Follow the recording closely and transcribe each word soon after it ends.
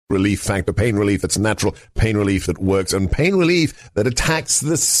Relief Factor. Pain relief that's natural, pain relief that works, and pain relief that attacks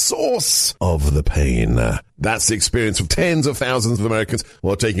the source of the pain. That's the experience of tens of thousands of Americans who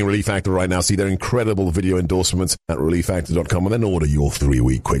are taking Relief Factor right now. See their incredible video endorsements at relieffactor.com and then order your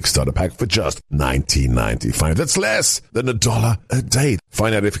 3-week quick starter pack for just $19.95. That's less than $1 a day.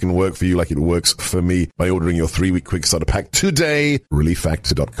 Find out if it can work for you like it works for me by ordering your 3-week quick starter pack today.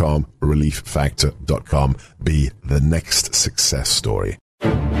 relieffactor.com, relieffactor.com. Be the next success story.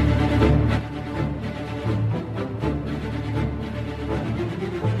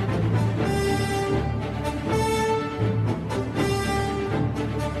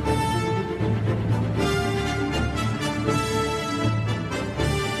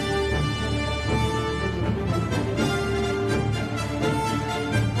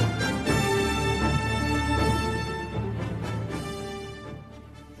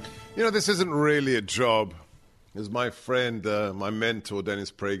 You know, this isn't really a job. As my friend, my mentor,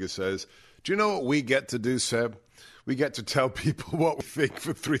 Dennis Prager says, do you know what we get to do, Seb? We get to tell people what we think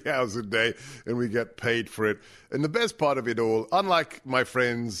for 3 hours a day, and we get paid for it. And the best part of it all, unlike my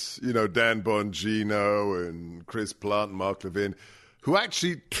friends, you know, Dan Bongino and Chris Plant and Mark Levin, who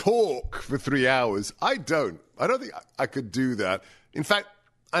actually talk for 3 hours, I don't. I don't think I could do that. In fact,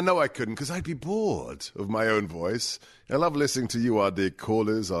 I know I couldn't because I'd be bored of my own voice. I love listening to you, our dear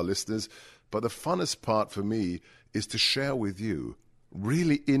callers, our listeners. But the funnest part for me is to share with you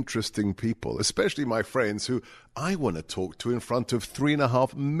really interesting people, especially my friends who I want to talk to in front of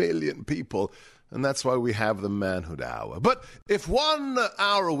 3.5 million people. And that's why we have the Manhood Hour. But if 1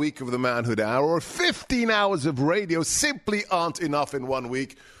 hour a week of the Manhood Hour or 15 hours of radio simply aren't enough in 1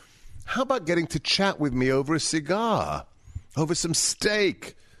 week, how about getting to chat with me over a cigar, over some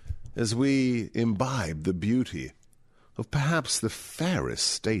steak, as we imbibe the beauty of perhaps the fairest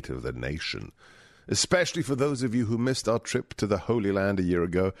state of the nation, especially for those of you who missed our trip to the Holy Land a year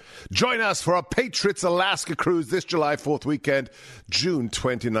ago. Join us for our Patriots Alaska cruise this July 4th weekend, June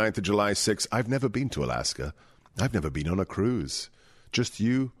 29th to July 6th. I've never been to Alaska. I've never been on a cruise. Just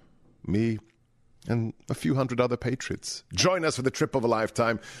you, me, and a few hundred other patriots. Join us for the trip of a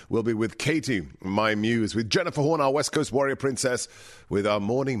lifetime. We'll be with Katie, my muse, with Jennifer Horn, our West Coast warrior princess, with our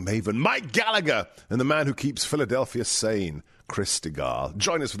morning maven, Mike Gallagher, and the man who keeps Philadelphia sane, Chris DeGar.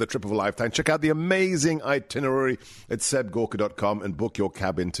 Join us for the trip of a lifetime. Check out the amazing itinerary at sebgorka.com and book your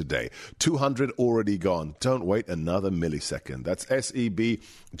cabin today. 200 already gone. Don't wait another millisecond. That's SEBGORKA.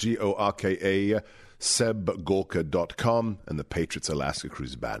 sebgorka.com and the Patriots Alaska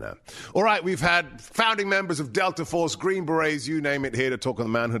Cruise banner. All right, we've had founding members of Delta Force, Green Berets, you name it, here to talk on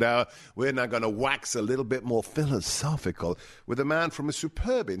the Manhood Hour. We're now going to wax a little bit more philosophical with a man from a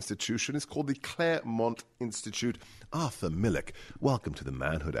superb institution. It's called the Claremont Institute, Arthur Milikh. Welcome to the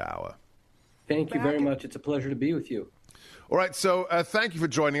Manhood Hour. Thank you very much. It's a pleasure to be with you. All right, so thank you for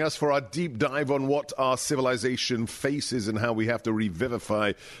joining us for our deep dive on what our civilization faces and how we have to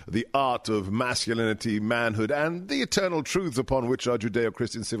revivify the art of masculinity, manhood, and the eternal truths upon which our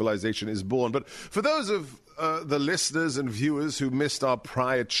Judeo-Christian civilization is born. But for those of the listeners and viewers who missed our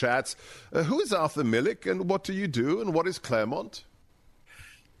prior chats, who is Arthur Milikh and what do you do and what is Claremont?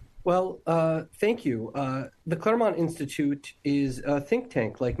 Well, thank you. The Claremont Institute is a think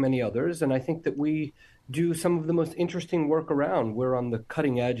tank like many others, and I think that we do some of the most interesting work around. We're on the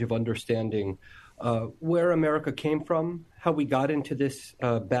cutting edge of understanding where America came from, how we got into this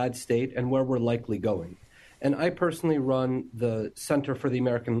bad state, and where we're likely going. And I personally run the Center for the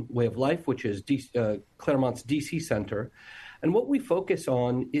American Way of Life, which is Claremont's DC Center. And what we focus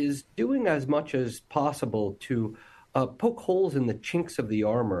on is doing as much as possible to poke holes in the chinks of the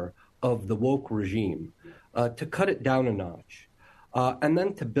armor of the woke regime, to cut it down a notch. And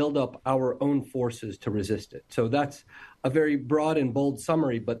then to build up our own forces to resist it. So that's a very broad and bold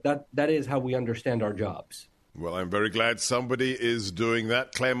summary, but that is how we understand our jobs. Well, I'm very glad somebody is doing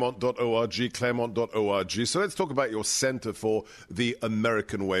that. Claremont.org, Claremont.org. So let's talk about your Center for the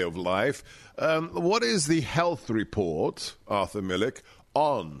American Way of Life. What is the health report, Arthur Milikh,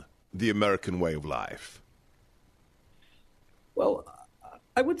 on the American Way of Life? Well,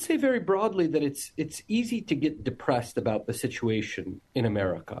 I would say very broadly that it's easy to get depressed about the situation in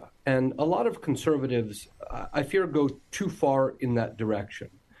America. And a lot of conservatives, I fear, go too far in that direction.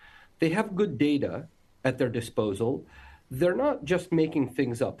 They have good data at their disposal. They're not just making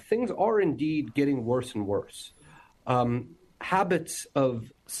things up. Things are indeed getting worse and worse. Habits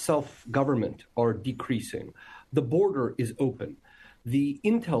of self-government are decreasing. The border is open. The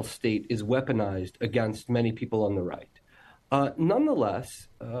intel state is weaponized against many people on the right. Nonetheless,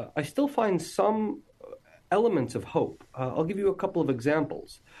 I still find some elements of hope. I'll give you a couple of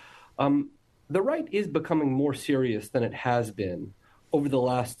examples. The right is becoming more serious than it has been over the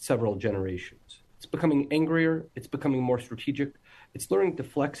last several generations. It's becoming angrier. It's becoming more strategic. It's learning to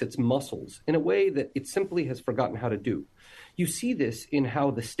flex its muscles in a way that it simply has forgotten how to do. You see this in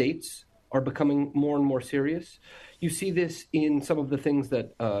how the states are becoming more and more serious. You see this in some of the things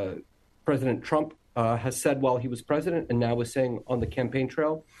that President Trump has said while he was president and now is saying on the campaign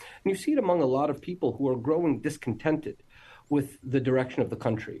trail. And you see it among a lot of people who are growing discontented with the direction of the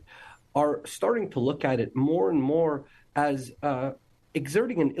country, are starting to look at it more and more as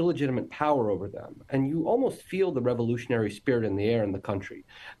exerting an illegitimate power over them. And you almost feel the revolutionary spirit in the air in the country.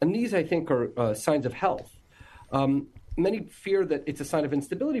 And these, I think, are signs of health. Many fear that it's a sign of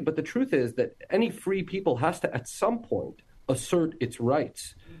instability, but the truth is that any free people has to, at some point, assert its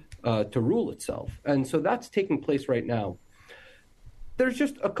rights to rule itself. And so that's taking place right now. There's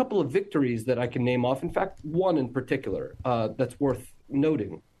just a couple of victories that I can name off. In fact, one in particular that's worth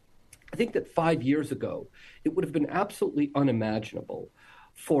noting. I think that 5 years ago, it would have been absolutely unimaginable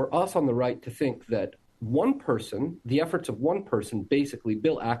for us on the right to think that one person, the efforts of one person, basically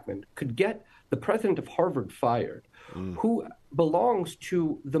Bill Ackman, could get the president of Harvard fired, who belongs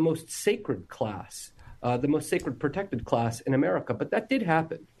to the most sacred class, the most sacred protected class in America. But that did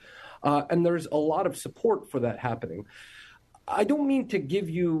happen. And there's a lot of support for that happening. I don't mean to give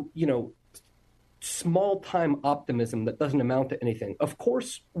you, small-time optimism that doesn't amount to anything. Of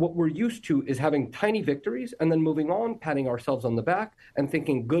course, what we're used to is having tiny victories and then moving on, patting ourselves on the back and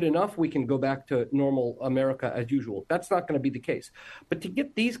thinking, good enough, we can go back to normal America as usual. That's not going to be the case. But to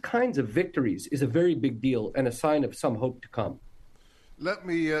get these kinds of victories is a very big deal and a sign of some hope to come. Let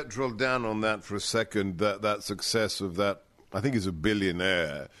me drill down on that for a second, that success of that, I think he's a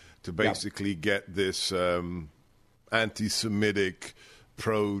billionaire, to basically get this anti-Semitic,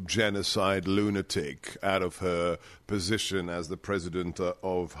 pro-genocide lunatic out of her position as the president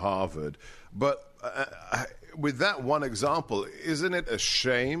of Harvard. But with that one example, isn't it a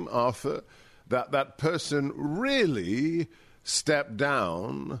shame, Arthur, that that person really stepped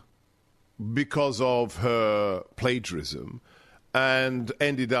down because of her plagiarism and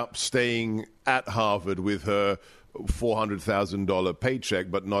ended up staying at Harvard with her $400,000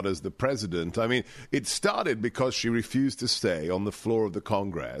 paycheck, but not as the president? I mean, it started because she refused to stay on the floor of the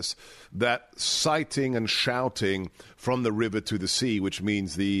Congress, that citing and shouting from the river to the sea, which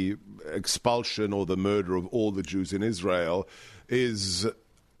means the expulsion or the murder of all the Jews in Israel, is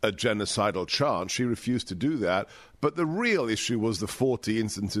a genocidal charge. She refused to do that. But the real issue was the 40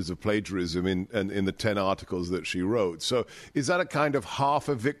 instances of plagiarism in the 10 articles that she wrote. So is that a kind of half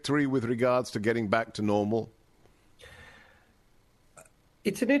a victory with regards to getting back to normal?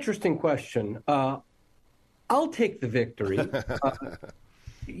 It's an interesting question. I'll take the victory.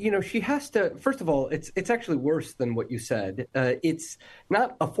 She has to, first of all, it's actually worse than what you said. It's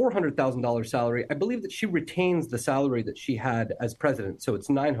not a $400,000 salary. I believe that she retains the salary that she had as president, so it's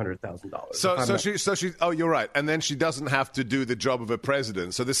 $900,000. So she, oh, you're right. And then she doesn't have to do the job of a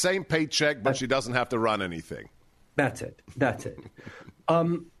president. So the same paycheck, but she doesn't have to run anything. That's it.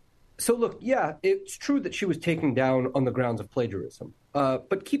 So look, yeah, it's true that she was taken down on the grounds of plagiarism.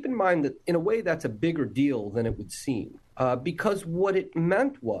 But keep in mind that in a way that's a bigger deal than it would seem. Because what it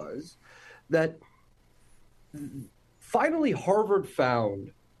meant was that finally Harvard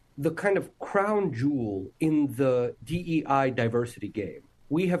found the kind of crown jewel in the DEI diversity game.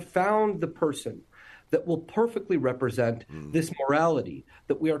 We have found the person that will perfectly represent this morality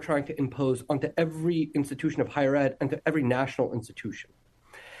that we are trying to impose onto every institution of higher ed and to every national institution.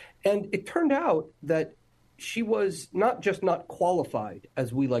 And it turned out that she was not just not qualified,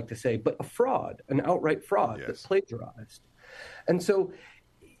 as we like to say, but a fraud, an outright fraud that plagiarized. And so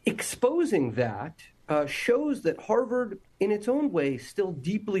exposing that shows that Harvard, in its own way, still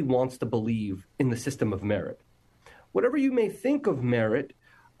deeply wants to believe in the system of merit. Whatever you may think of merit,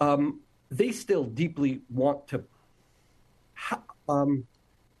 they still deeply want to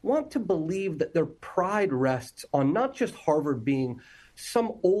believe that their pride rests on not just Harvard being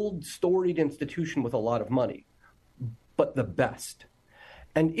some old storied institution with a lot of money, but the best.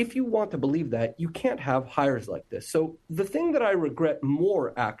 And if you want to believe that, you can't have hires like this. So the thing that I regret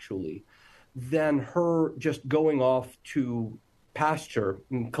more, actually, than her just going off to pasture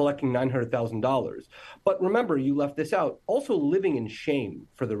and collecting $900,000. But remember, you left this out, also living in shame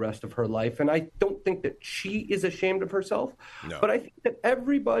for the rest of her life. And I don't think that she is ashamed of herself. No. But I think that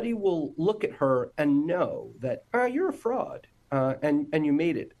everybody will look at her and know that you're a fraud. And you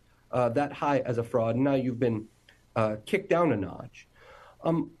made it that high as a fraud. And now you've been kicked down a notch.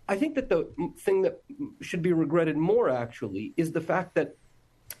 I think that the thing that should be regretted more, actually, is the fact that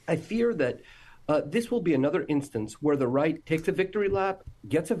I fear that this will be another instance where the right takes a victory lap,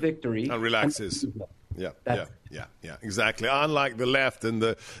 gets a victory. And relaxes. Yeah, exactly. Unlike the left and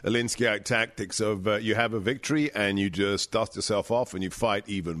the Alinskyite tactics of you have a victory and you just dust yourself off and you fight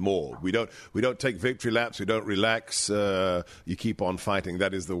even more. We don't take victory laps. We don't relax. You keep on fighting.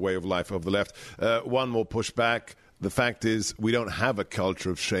 That is the way of life of the left. One more pushback. The fact is, we don't have a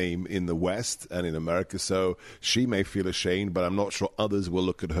culture of shame in the West and in America, so she may feel ashamed, but I'm not sure others will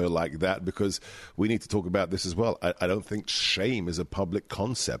look at her like that, because we need to talk about this as well. I don't think shame is a public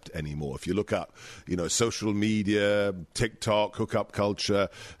concept anymore. If you look up, social media, TikTok, hookup culture,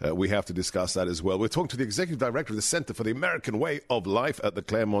 we have to discuss that as well. We're talking to the Executive Director of the Center for the American Way of Life at the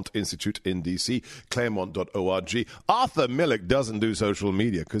Claremont Institute in D.C., claremont.org. Arthur Milikh doesn't do social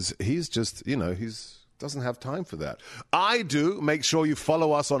media because he's just, he's doesn't have time for that. I do. Make sure you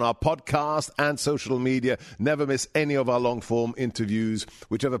follow us on our podcast and social media. Never miss any of our long-form interviews.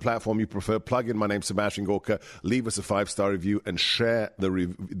 Whichever platform you prefer, plug in my name, Sebastian Gorka. Leave us a 5-star review and share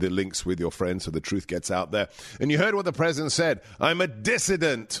the links with your friends so the truth gets out there. And you heard what the president said. I'm a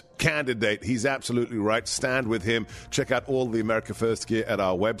dissident candidate. He's absolutely right. Stand with him. Check out all the America First gear at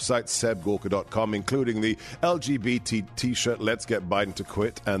our website, sebgorka.com, including the LGBT t-shirt, Let's Get Biden to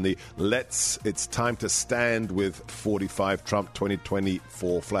Quit, and the It's Time to Stand with 45 Trump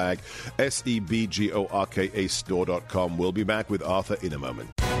 2024 flag, SEBGORKA store.com. We'll be back with Arthur in a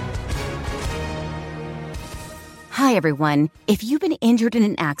moment. Hi, everyone. If you've been injured in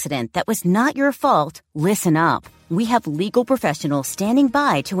an accident that was not your fault, listen up. We have legal professionals standing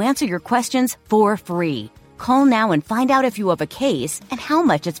by to answer your questions for free. Call now and find out if you have a case and how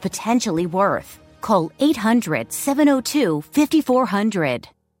much it's potentially worth. Call 800-702-5400.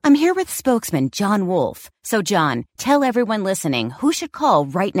 I'm here with spokesman John Wolf. So, John, tell everyone listening who should call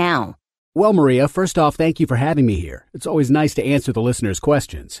right now. Well, Maria, first off, thank you for having me here. It's always nice to answer the listeners'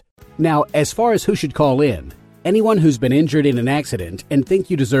 questions. Now, as far as who should call in, anyone who's been injured in an accident and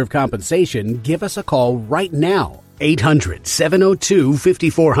think you deserve compensation, give us a call right now.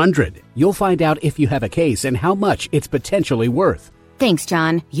 800-702-5400. You'll find out if you have a case and how much it's potentially worth. Thanks,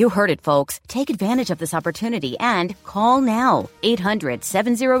 John. You heard it, folks. Take advantage of this opportunity and call now.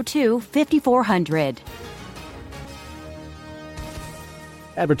 800-702-5400.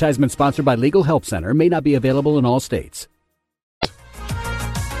 Advertisement sponsored by Legal Help Center. May not be available in all states.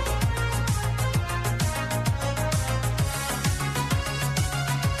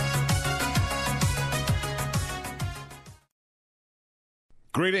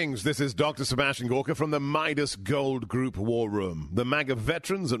 Greetings, this is Dr. Sebastian Gorka from the Midas Gold Group War Room. The MAGA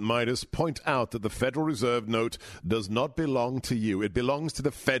veterans at Midas point out that the Federal Reserve note does not belong to you. It belongs to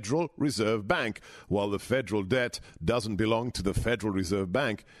the Federal Reserve Bank, while the federal debt doesn't belong to the Federal Reserve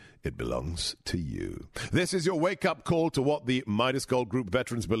Bank. It belongs to you. This is your wake-up call to what the Midas Gold Group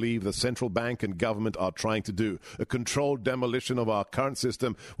veterans believe the central bank and government are trying to do. A controlled demolition of our current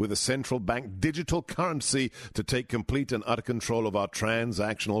system with a central bank digital currency to take complete and utter control of our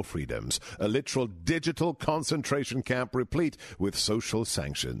transactional freedoms. A literal digital concentration camp replete with social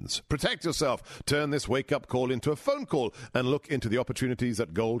sanctions. Protect yourself. Turn this wake-up call into a phone call and look into the opportunities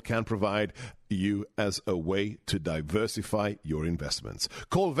that gold can provide you as a way to diversify your investments.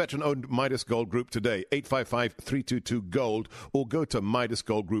 Call veteran-owned Midas Gold Group today, 855-322-GOLD, or go to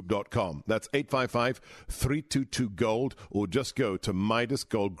MidasGoldGroup.com. That's 855-322-GOLD, or just go to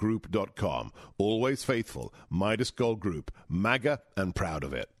MidasGoldGroup.com. Always faithful, Midas Gold Group, MAGA and proud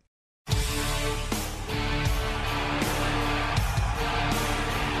of it.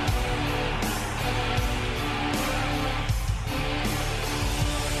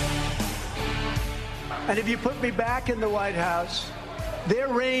 And if you put me back in the White House, their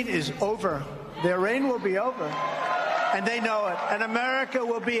reign is over. Their reign will be over. And they know it. And America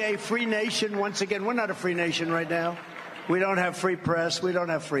will be a free nation once again. We're not a free nation right now. We don't have free press. We don't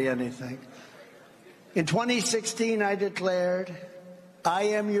have free anything. In 2016, I declared, I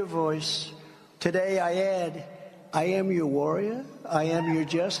am your voice. Today I add, I am your warrior. I am your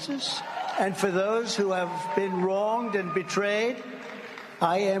justice. And for those who have been wronged and betrayed,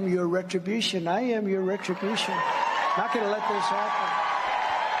 I am your retribution. I am your retribution. Not going to let this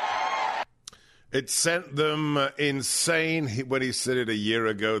happen. It sent them insane when he said it a year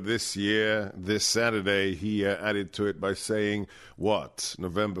ago. This Saturday, he added to it by saying, what?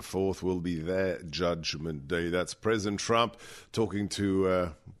 November 4th will be their judgment day. That's President Trump talking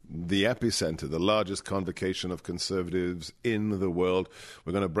to the epicenter, the largest convocation of conservatives in the world.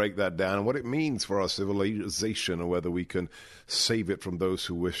 We're going to break that down and what it means for our civilization and whether we can save it from those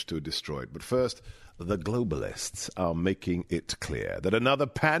who wish to destroy it. But first, the globalists are making it clear that another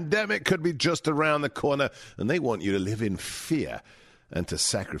pandemic could be just around the corner, and they want you to live in fear and to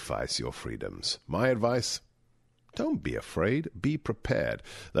sacrifice your freedoms. My advice? Don't be afraid. Be prepared.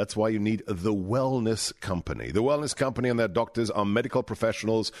 That's why you need the Wellness Company. The Wellness Company and their doctors are medical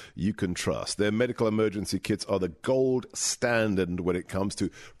professionals you can trust. Their medical emergency kits are the gold standard when it comes to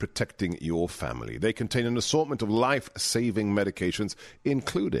protecting your family. They contain an assortment of life-saving medications,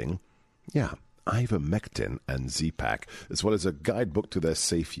 including, ivermectin and Z-Pak, as well as a guidebook to their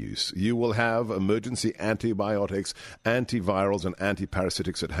safe use. You will have emergency antibiotics, antivirals, and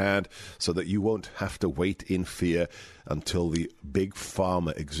antiparasitics at hand so that you won't have to wait in fear until the big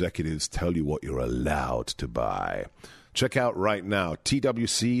pharma executives tell you what you're allowed to buy. Check out right now,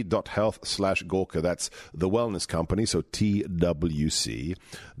 twc.health/Gorka. That's the Wellness Company, so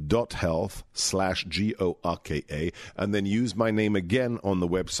twc.health/GORKA, and then use my name again on the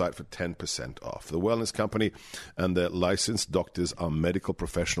website for 10% off. The Wellness Company and their licensed doctors are medical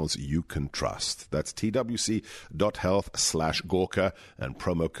professionals you can trust. That's twc.health/Gorka and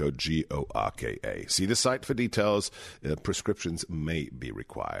promo code GORKA. See the site for details. Prescriptions may be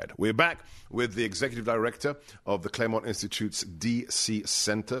required. We're back with the executive director of the Claremont Institute's D.C.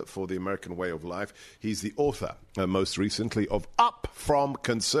 Center for the American Way of Life. He's the author, most recently, of Up From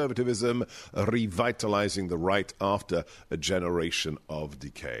Conservatism, Revitalizing the Right After a Generation of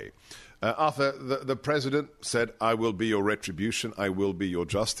Decay. Arthur, the president said, I will be your retribution, I will be your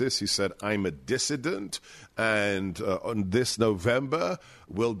justice. He said, I'm a dissident, and on this November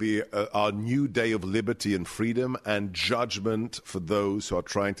will be our new day of liberty and freedom and judgment for those who are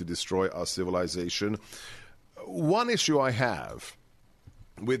trying to destroy our civilization. One issue I have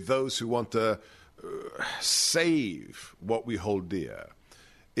with those who want to save what we hold dear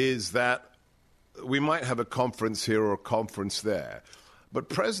is that we might have a conference here or a conference there, but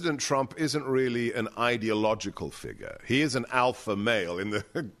President Trump isn't really an ideological figure. He is an alpha male in the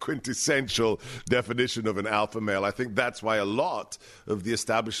quintessential definition of an alpha male. I think that's why a lot of the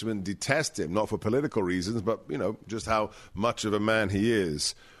establishment detest him, not for political reasons, but, just how much of a man he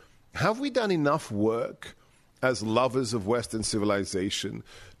is. Have we done enough work as lovers of Western civilization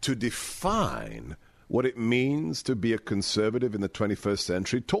to define what it means to be a conservative in the 21st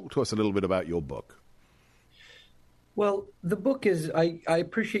century? Talk to us a little bit about your book. Well, the book is, I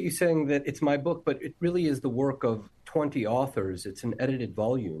appreciate you saying that it's my book, but it really is the work of 20 authors. It's an edited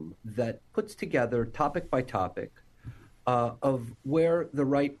volume that puts together topic by topic of where the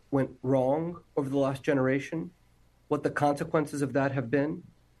right went wrong over the last generation, what the consequences of that have been,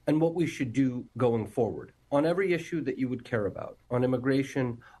 and what we should do going forward on every issue that you would care about, on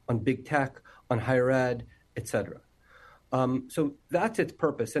immigration, on big tech, on higher ed, etc. So that's its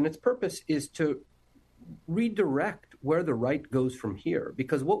purpose. And its purpose is to redirect where the right goes from here,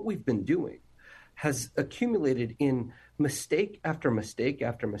 because what we've been doing has accumulated in mistake after mistake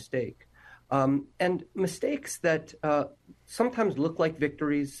after mistake, and mistakes that sometimes look like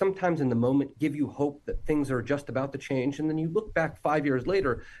victories, sometimes in the moment give you hope that things are just about to change, and then you look back 5 years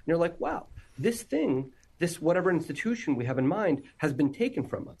later and you're like, wow, this whatever institution we have in mind has been taken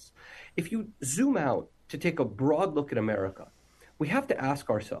from us. If you zoom out to take a broad look at America, we have to ask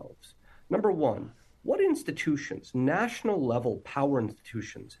ourselves, number one, what institutions, national level power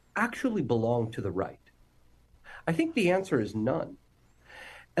institutions, actually belong to the right? I think the answer is none.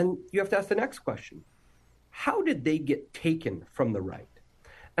 And you have to ask the next question. How did they get taken from the right?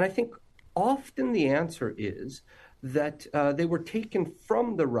 And I think often the answer is that they were taken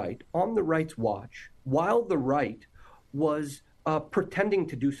from the right on the right's watch while the right was pretending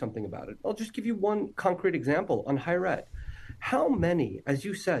to do something about it. I'll just give you one concrete example on higher ed. How many, as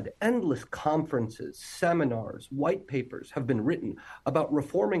you said, endless conferences, seminars, white papers have been written about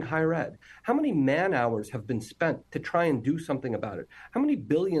reforming higher ed? How many man hours have been spent to try and do something about it? How many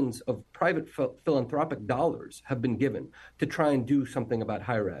billions of private philanthropic dollars have been given to try and do something about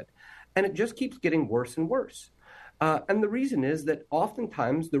higher ed? And it just keeps getting worse and worse. And the reason is that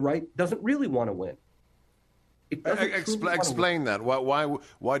oftentimes the right doesn't really want to win. Explain that.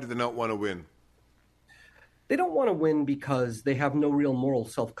 Why do they not want to win? They don't want to win because they have no real moral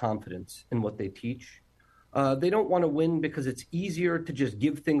self-confidence in what they teach. They don't want to win because it's easier to just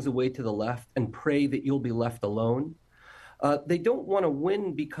give things away to the left and pray that you'll be left alone. They don't want to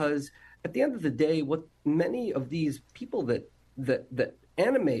win because at the end of the day, what many of these people that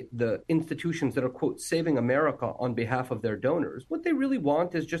animate the institutions that are, quote, saving America on behalf of their donors, what they really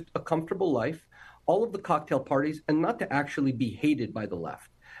want is just a comfortable life, all of the cocktail parties, and not to actually be hated by the left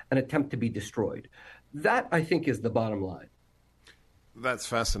and attempt to be destroyed. That, I think, is the bottom line. That's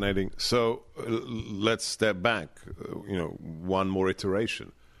fascinating. So let's step back, one more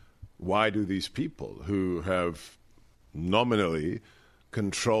iteration. Why do these people who have nominally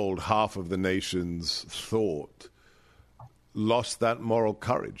controlled half of the nation's thought lost that moral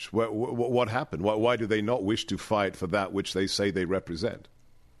courage? What happened? Why do they not wish to fight for that which they say they represent?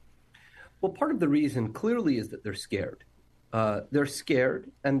 Well, part of the reason clearly is that they're scared. They're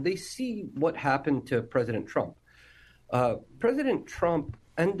scared, and they see what happened to President Trump. President Trump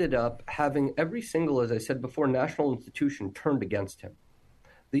ended up having every single, as I said before, national institution turned against him.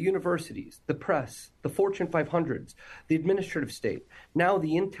 The universities, the press, the Fortune 500s, the administrative state, now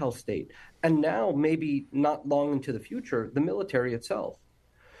the intel state, and now maybe not long into the future, the military itself.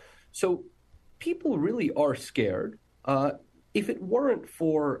 So people really are scared. If it weren't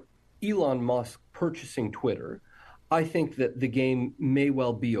for Elon Musk purchasing Twitter, I think that the game may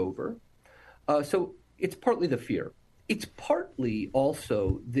well be over. So it's partly the fear. It's partly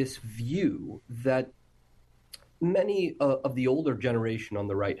also this view that many of the older generation on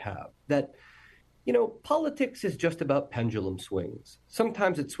the right have, that, politics is just about pendulum swings.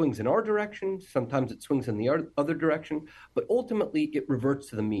 Sometimes it swings in our direction, sometimes it swings in the other direction, but ultimately it reverts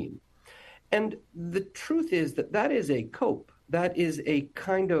to the mean. And the truth is that is a cope. That is a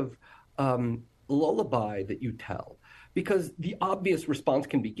kind of lullaby that you tell, because the obvious response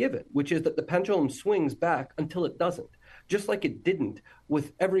can be given, which is that the pendulum swings back until it doesn't. Just like it didn't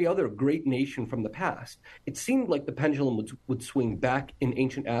with every other great nation from the past. It seemed like the pendulum would swing back in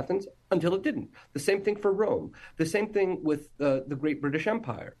ancient Athens until it didn't. The same thing for Rome. The same thing with the Great British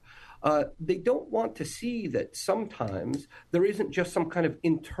Empire. They don't want to see that sometimes there isn't just some kind of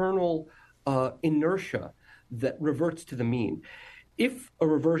internal inertia that reverts to the mean. If a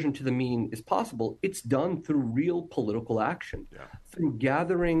reversion to the mean is possible, it's done through real political action, through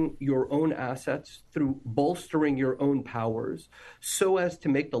gathering your own assets, through bolstering your own powers, so as to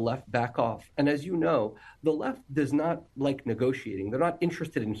make the left back off. And as you know, the left does not like negotiating. They're not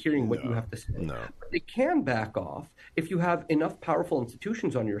interested in hearing what you have to say. No. But they can back off if you have enough powerful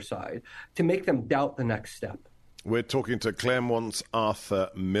institutions on your side to make them doubt the next step. We're talking to Claremont's Arthur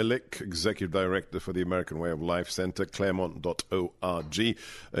Milikh, Executive Director for the American Way of Life Center, claremont.org.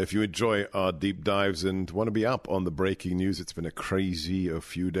 If you enjoy our deep dives and want to be up on the breaking news, it's been a crazy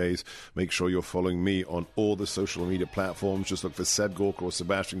few days. Make sure you're following me on all the social media platforms. Just look for Seb Gorka or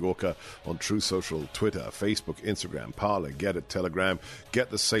Sebastian Gorka on True Social, Twitter, Facebook, Instagram, Parler, Get It, Telegram. Get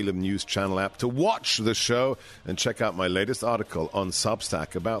the Salem News Channel app to watch the show, and check out my latest article on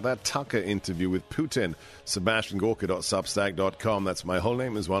Substack about that Tucker interview with Putin. SebastianGorka.substack.com. That's my whole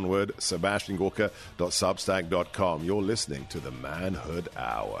name is one word, SebastianGorka.substack.com. You're listening to the Manhood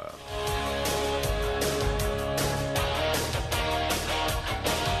Hour.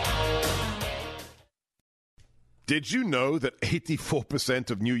 Did you know that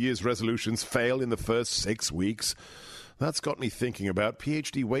 84% of New Year's resolutions fail in the first 6 weeks? That's got me thinking about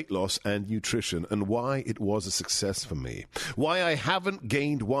PhD weight loss and nutrition and why it was a success for me. Why I haven't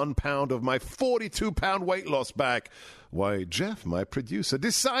gained 1 pound of my 42-pound weight loss back. Why Jeff, my producer,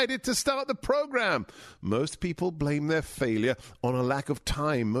 decided to start the program. Most people blame their failure on a lack of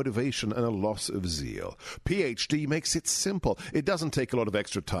time, motivation, and a loss of zeal. PhD makes it simple. It doesn't take a lot of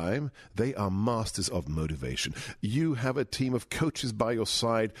extra time. They are masters of motivation. You have a team of coaches by your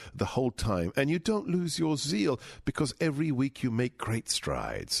side the whole time, and you don't lose your zeal because every week you make great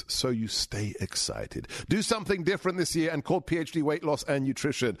strides, so you stay excited. Do something different this year and call PhD Weight Loss and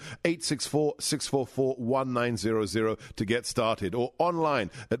Nutrition 864-644-1900 to get started, or online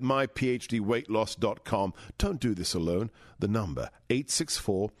at myphdweightloss.com. Don't do this alone. The number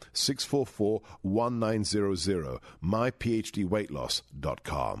 864-644-1900,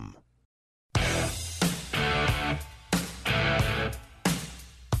 myphdweightloss.com.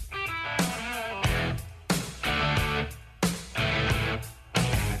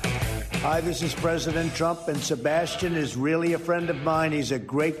 Hi, this is President Trump, and Sebastian is really a friend of mine. He's a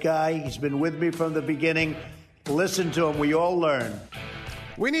great guy. He's been with me from the beginning. Listen to him. We all learn.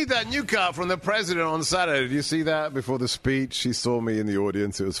 We need that new car from the president on Saturday. Did you see that before the speech? He saw me in the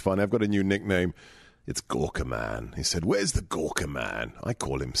audience. It was fun. I've got a new nickname. It's Gorka Man. He said, "Where's the Gorka Man?" I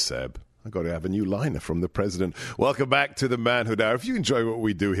call him Seb. I've got to have a new liner from the president. Welcome back to the Manhood Hour. If you enjoy what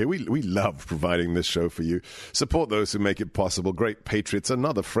we do here, we love providing this show for you. Support those who make it possible. Great patriots.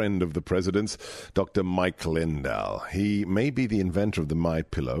 Another friend of the president's, Dr. Mike Lindell. He may be the inventor of the My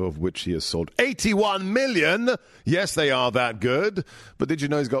Pillow, of which he has sold 81 million. Yes, they are that good. But did you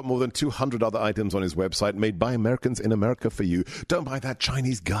know he's got more than 200 other items on his website made by Americans in America for you? Don't buy that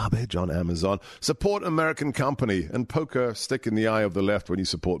Chinese garbage on Amazon. Support American company and poke a stick in the eye of the left when you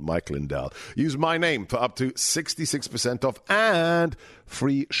support Mike Lindell. Lindell. Use my name for up to 66% off and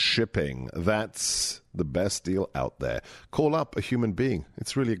free shipping. That's the best deal out there. Call up a human being.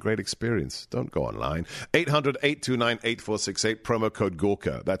 It's really a great experience. Don't go online. 800-829-8468, promo code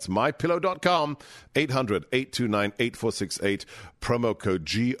Gorka. That's mypillow.com. 800-829-8468, promo code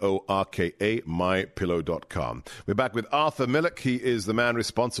Gorka, mypillow.com. We're back with Arthur Milikh. He is the man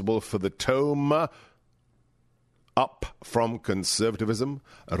responsible for the tome Up from Conservatism,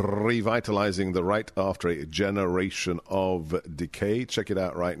 Revitalizing the Right After a Generation of Decay. Check it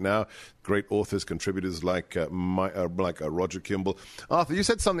out right now. Great authors, contributors like Roger Kimball. Arthur, you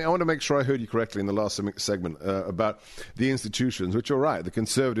said something, I want to make sure I heard you correctly in the last segment about the institutions, which you're right. The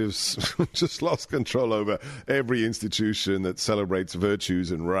conservatives just lost control over every institution that celebrates virtues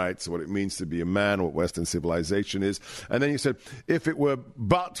and rights, what it means to be a man, what Western civilization is. And then you said, if it were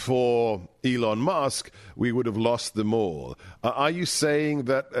but for Elon Musk, we would have lost them all. Are you saying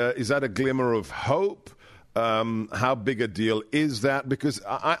that, is that a glimmer of hope? How big a deal is that? Because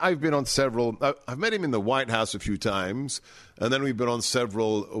I've been on several, I've met him in the White House a few times, and then we've been on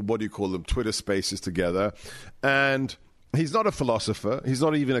several, what do you call them, Twitter spaces together, and he's not a philosopher. He's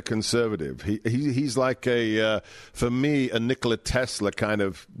not even a conservative. He's like for me, a Nikola Tesla kind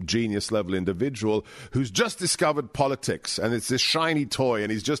of genius-level individual who's just discovered politics, and it's this shiny toy,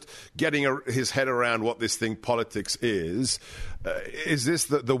 and he's just getting his head around what this thing politics is. Is this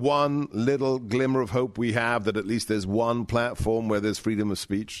the one little glimmer of hope we have, that at least there's one platform where there's freedom of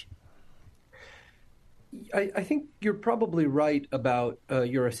speech? I think you're probably right about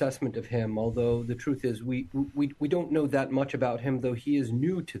your assessment of him, although the truth is we don't know that much about him, though he is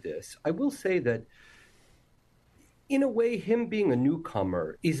new to this. I will say that, in a way, him being a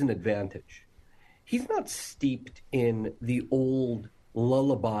newcomer is an advantage. He's not steeped in the old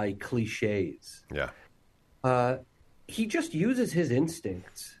lullaby cliches. Yeah. He just uses his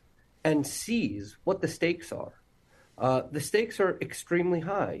instincts and sees what the stakes are. The stakes are extremely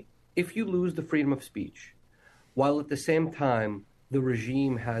high. If you lose the freedom of speech, while at the same time the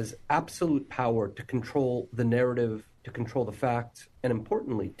regime has absolute power to control the narrative, to control the facts, and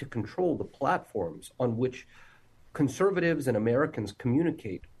importantly, to control the platforms on which conservatives and Americans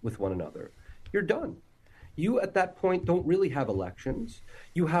communicate with one another, you're done. You, at that point, don't really have elections.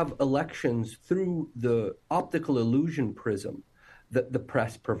 You have elections through the optical illusion prism that the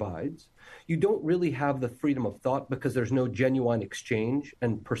press provides. You don't really have the freedom of thought because there's no genuine exchange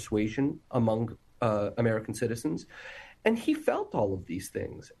and persuasion among American citizens. And he felt all of these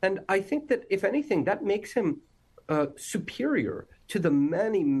things. And I think that, if anything, that makes him superior to the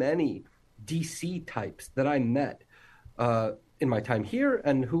many, many DC types that I met in my time here,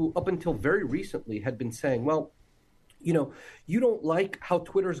 and who up until very recently had been saying, well, you know, you don't like how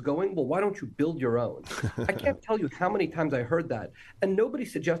Twitter's going? Well, why don't you build your own? I can't tell you how many times I heard that. And nobody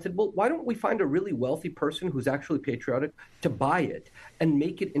suggested, well, why don't we find a really wealthy person who's actually patriotic to buy it and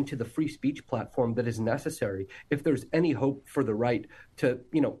make it into the free speech platform that is necessary if there's any hope for the right to,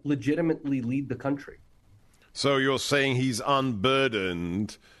 you know, legitimately lead the country? So you're saying he's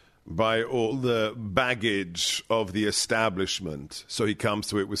unburdened by all the baggage of the establishment, so he comes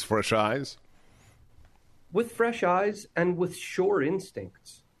to it with fresh eyes? With fresh eyes and with sure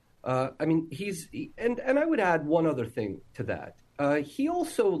instincts. I mean, and I would add one other thing to that. He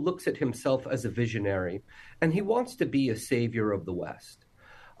also looks at himself as a visionary, and he wants to be a savior of the West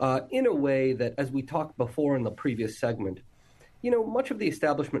in a way that, as we talked before in the previous segment, you know, much of the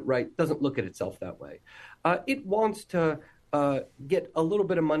establishment right doesn't look at itself that way. It wants to get a little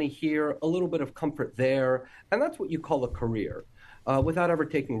bit of money here, a little bit of comfort there, and that's what you call a career. Without ever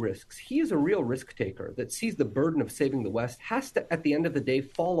taking risks. He is a real risk taker that sees the burden of saving the West has to, at the end of the day,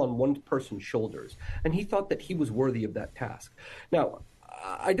 fall on one person's shoulders. And he thought that he was worthy of that task. Now,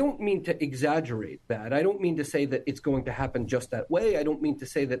 I don't mean to exaggerate that. I don't mean to say that it's going to happen just that way. I don't mean to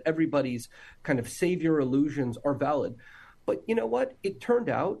say that everybody's kind of savior illusions are valid. But you know what? It turned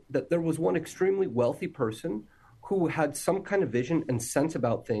out that there was one extremely wealthy person who had some kind of vision and sense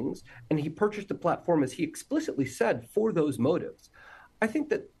about things, and he purchased a platform, as he explicitly said, for those motives. I think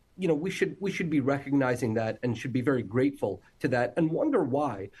that, you know, we should be recognizing that and should be very grateful to that, and wonder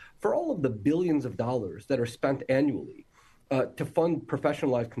why, for all of the billions of dollars that are spent annually to fund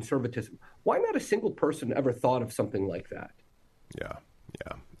professionalized conservatism, why not a single person ever thought of something like that? Yeah.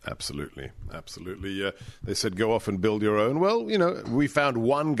 Absolutely. They said, go off and build your own. Well, you know, we found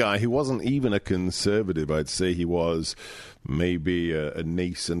one guy who wasn't even a conservative. I'd say he was maybe a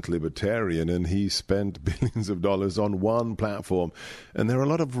nascent libertarian, and he spent billions of dollars on one platform. And there are a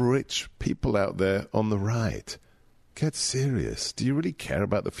lot of rich people out there on the right Get serious. Do you really care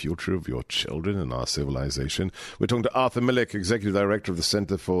about the future of your children and our civilization? We're talking to Arthur Milikh, Executive Director of the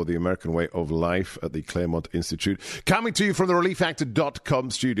Center for the American Way of Life at the Claremont Institute. Coming to you from the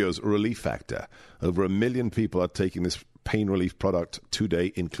ReliefFactor.com studios. Relief Factor. Over 1 million people are taking this pain relief product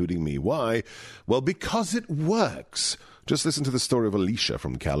today, including me. Why? Well, because it works. Just listen to the story of Alicia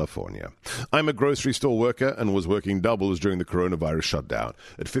from California. I'm a grocery store worker and was working doubles during the coronavirus shutdown.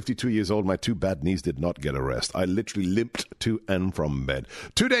 At 52 years old, my 2 bad knees did not get a rest. I literally limped to and from bed.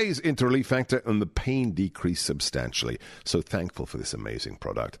 2 days into Relief Factor and the pain decreased substantially. So thankful for this amazing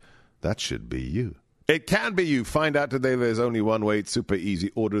product. That should be you. It can be you. Find out today there's only one way. It's super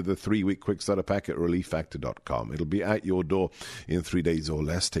easy. Order the 3-week quick starter pack at ReliefFactor.com. It'll be at your door in 3 days or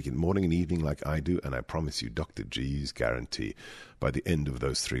less. Take it morning and evening like I do, and I promise you, Dr. G's guarantee, by the end of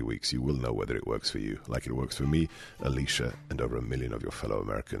those 3 weeks, you will know whether it works for you, like it works for me, Alicia, and over 1 million of your fellow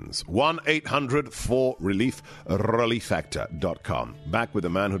Americans. 1-800-4-RELIEF, ReliefFactor.com. Back with the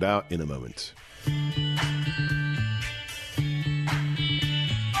Manhood Hour in a moment.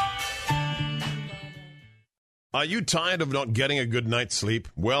 Are you tired of not getting a good night's sleep?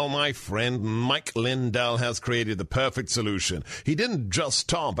 Well, my friend Mike Lindell has created the perfect solution. He didn't just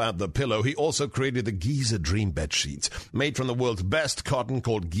stop at the pillow, he also created the Giza Dream Bed Sheets. Made from the world's best cotton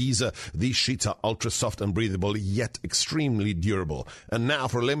called Giza, these sheets are ultra soft and breathable, yet extremely durable. And now,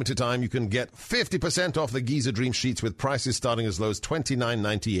 for a limited time, you can get 50% off the Giza Dream Sheets with prices starting as low as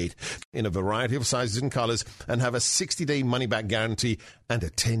 $29.98 in a variety of sizes and colors, and have a 60-day money-back guarantee and a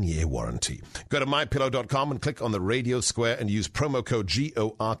 10-year warranty. Go to MyPillow.com and click on the radio square and use promo code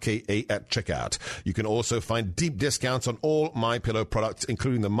GORKA at checkout. You can also find deep discounts on all MyPillow products,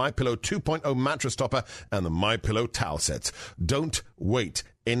 including the MyPillow 2.0 mattress topper and the MyPillow towel sets. Don't wait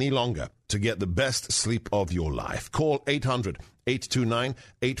any longer to get the best sleep of your life. Call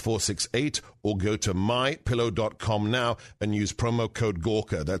 800-829-8468 or go to mypillow.com now and use promo code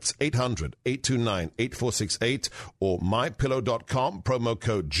Gorka. That's 800-829-8468 or mypillow.com, promo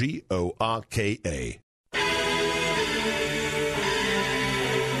code GORKA.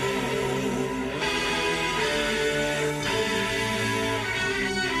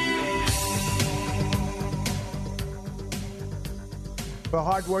 For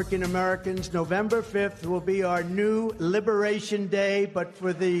hardworking Americans, November 5th will be our new Liberation Day, but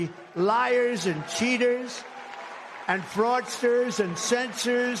for the liars and cheaters and fraudsters and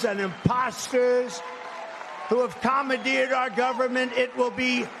censors and imposters who have commandeered our government, it will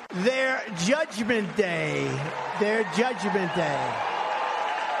be their Judgment Day. Their Judgment Day.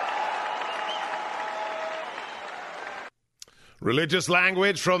 Religious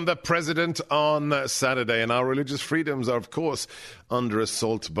language from the president on Saturday. And our religious freedoms are, of course, under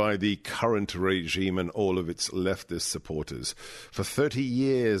assault by the current regime and all of its leftist supporters. For 30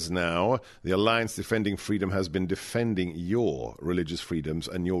 years now, the Alliance Defending Freedom has been defending your religious freedoms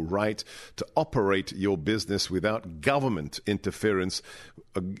and your right to operate your business without government interference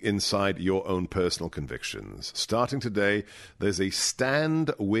inside your own personal convictions. Starting today, there's a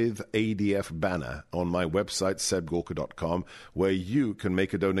Stand with ADF banner on my website, sebgorka.com, where you can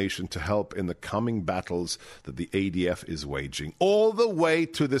make a donation to help in the coming battles that the ADF is waging, all the way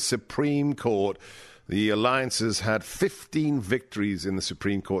to the Supreme Court. The Alliance has had 15 victories in the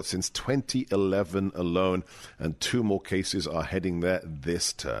Supreme Court since 2011 alone, and 2 more cases are heading there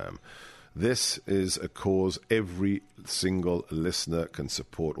this term. This is a cause every single listener can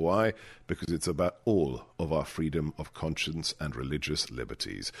support. Why? Because it's about all of our freedom of conscience and religious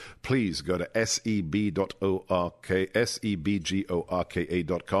liberties. Please go to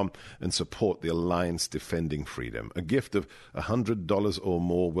sebgorka.com and support the Alliance Defending Freedom. A gift of $100 or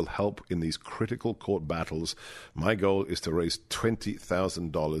more will help in these critical court battles. My goal is to raise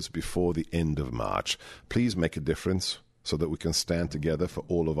 $20,000 before the end of March. Please make a difference so that we can stand together for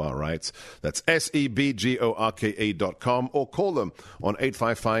all of our rights. That's sebgorka.com, or call them on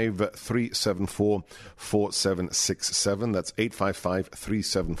 855-374-4767. That's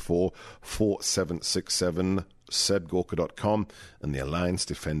 855-374-4767, sebgorka.com, and the Alliance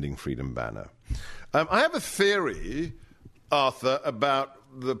Defending Freedom banner. I have a theory, Arthur, about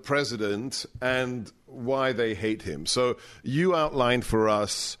the president and why they hate him. So you outlined for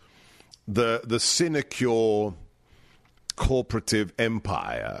us the sinecure corporative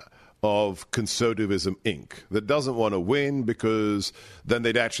empire of Conservatism, Inc. that doesn't want to win because then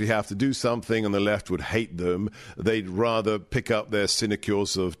they'd actually have to do something and the left would hate them. They'd rather pick up their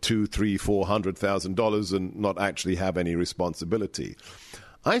sinecures of $200,000, $300,000, $400,000 and not actually have any responsibility.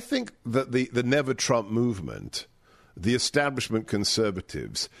 I think that the Never Trump movement, the establishment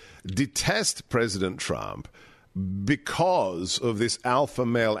conservatives, detest President Trump because of this alpha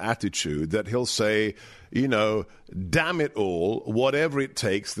male attitude that he'll say, damn it all, whatever it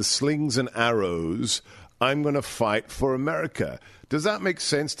takes, the slings and arrows, I'm going to fight for America. Does that make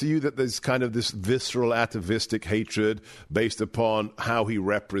sense to you, that there's kind of this visceral atavistic hatred based upon how he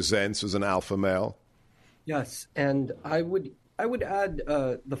represents as an alpha male? Yes, and I would add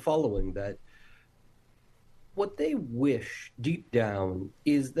the following, that what they wish deep down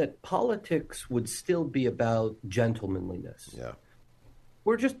is that politics would still be about gentlemanliness. Yeah.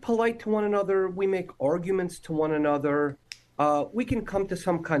 We're just polite to one another. We make arguments to one another. We can come to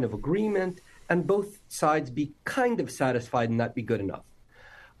some kind of agreement and both sides be kind of satisfied and that be good enough.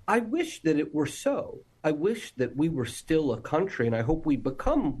 I wish that it were so. I wish that we were still a country, and I hope we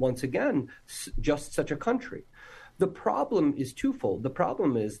become, once again, just such a country. The problem is twofold. The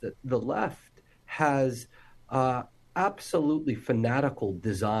problem is that the left has absolutely fanatical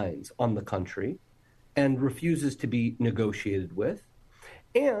designs on the country and refuses to be negotiated with.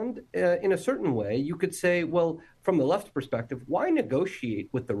 And in a certain way, you could say, well, from the left's perspective, why negotiate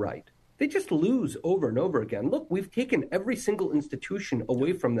with the right? They just lose over and over again. Look, we've taken every single institution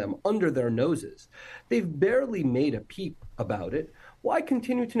away from them under their noses. They've barely made a peep about it. Why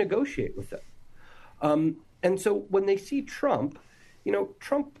continue to negotiate with them? And so when they see Trump,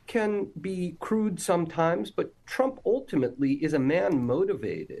 Trump can be crude sometimes, but Trump ultimately is a man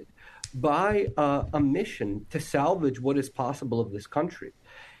motivated by a mission to salvage what is possible of this country.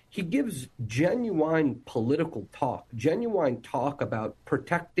 He gives genuine political talk, genuine talk about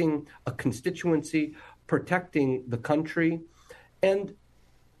protecting a constituency, protecting the country. And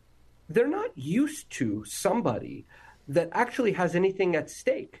they're not used to somebody that actually has anything at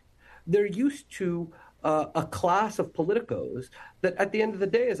stake. They're used to a class of politicos that at the end of the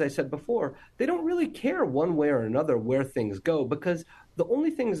day, as I said before, they don't really care one way or another where things go, because the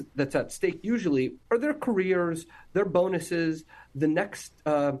only things that's at stake usually are their careers, their bonuses, the next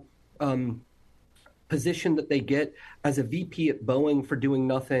position that they get as a VP at Boeing for doing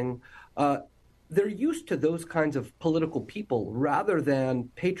nothing. They're used to those kinds of political people rather than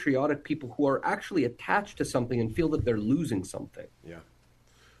patriotic people who are actually attached to something and feel that they're losing something. Yeah.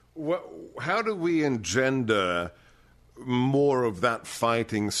 Well, how do we engender more of that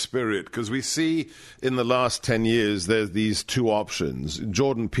fighting spirit? Because we see in the last 10 years, there's these two options.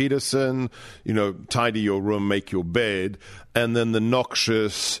 Jordan Peterson, tidy your room, make your bed, and then the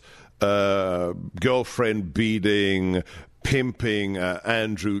noxious girlfriend beating, pimping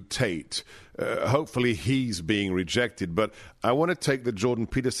Andrew Tate. Hopefully he's being rejected. But I want to take the Jordan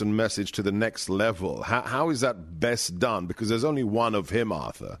Peterson message to the next level. How is that best done? Because there's only one of him,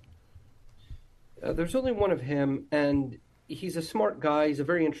 Arthur. There's only one of him, and he's a smart guy. He's a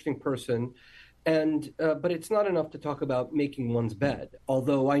very interesting person. And but it's not enough to talk about making one's bed,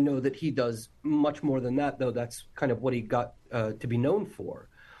 although I know that he does much more than that, though that's kind of what he got to be known for.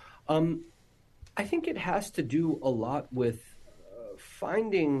 I think it has to do a lot with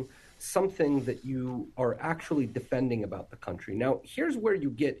finding something that you are actually defending about the country. Now, here's where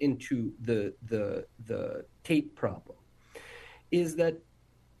you get into the Tate problem, is that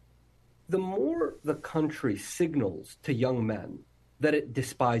the more the country signals to young men that it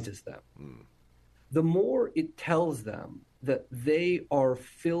despises them, the more it tells them that they are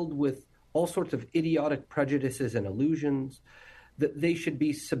filled with all sorts of idiotic prejudices and illusions, that they should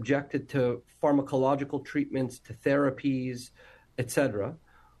be subjected to pharmacological treatments, to therapies, etc.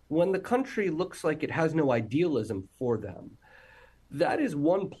 When the country looks like it has no idealism for them, that is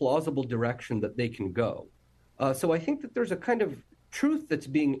one plausible direction that they can go. So I think that there's a kind of truth that's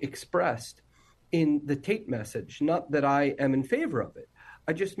being expressed in the Tate message, not that I am in favor of it.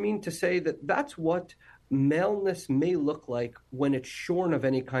 I just mean to say that that's what maleness may look like when it's shorn of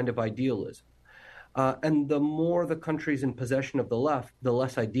any kind of idealism. And the more the country's in possession of the left, the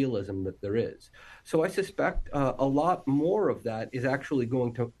less idealism that there is. So I suspect a lot more of that is actually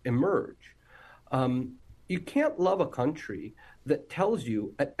going to emerge. You can't love a country that tells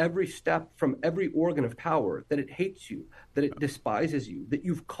you at every step from every organ of power that it hates you, that it despises you, that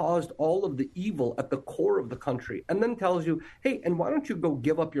you've caused all of the evil at the core of the country, and then tells you, hey, and why don't you go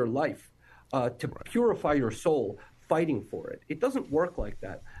give up your life to purify your soul fighting for it? It doesn't work like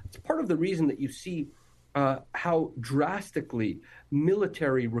that. It's part of the reason that you see how drastically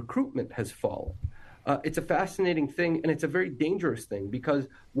military recruitment has fallen. It's a fascinating thing, and it's a very dangerous thing, because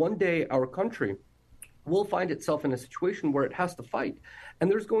one day our country will find itself in a situation where it has to fight. And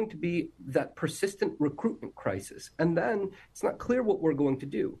there's going to be that persistent recruitment crisis. And then it's not clear what we're going to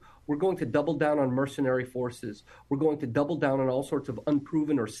do. We're going to double down on mercenary forces. We're going to double down on all sorts of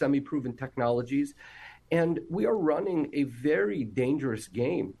unproven or semi-proven technologies. And we are running a very dangerous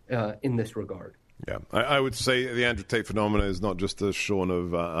game in this regard. Yeah, I would say the Andrew Tate phenomenon is not just shorn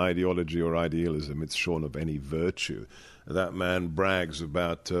of ideology or idealism. It's shorn of any virtue. That man brags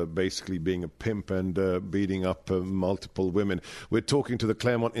about basically being a pimp and beating up multiple women. We're talking to the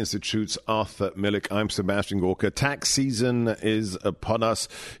Claremont Institute's Arthur Milikh. I'm Sebastian Gorka. Tax season is upon us.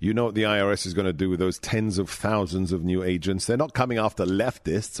 You know what the IRS is going to do with those tens of thousands of new agents. They're not coming after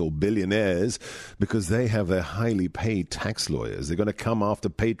leftists or billionaires because they have their highly paid tax lawyers. They're going to come after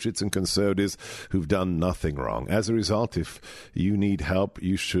patriots and conservatives who've done nothing wrong. As a result, if you need help,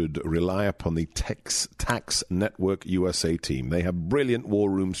 you should rely upon the Tax Network USA team. They have brilliant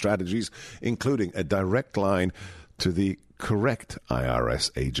war room strategies, including a direct line to the correct IRS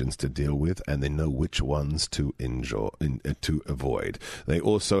agents to deal with, and they know which ones to avoid. They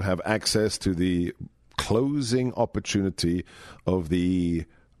also have access to the closing opportunity of the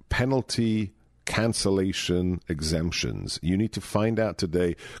penalty cancellation exemptions. You need to find out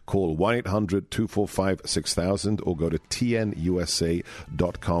today. Call 1-800-245-6000 or go to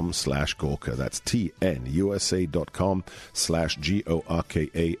tnusa.com/Gorka. That's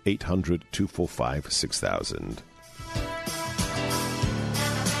tnusa.com/GORKA, 800-245-6000.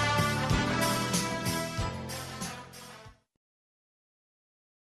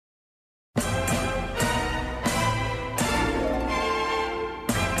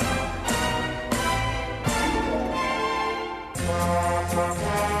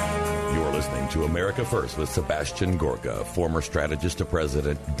 To America First with Sebastian Gorka, former strategist to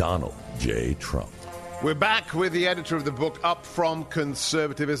President Donald J. Trump. We're back with the editor of the book, Up From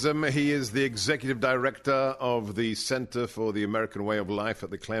Conservatism. He is the executive director of the Center for the American Way of Life at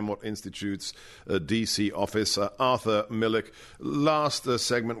the Claremont Institute's D.C. office. Arthur Milikh, last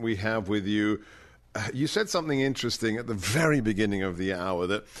segment we have with you. You said something interesting at the very beginning of the hour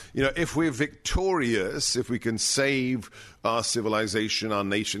that, if we're victorious, if we can save our civilization, our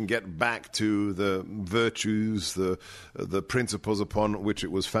nation, get back to the virtues, the principles upon which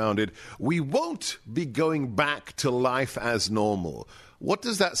it was founded, we won't be going back to life as normal. What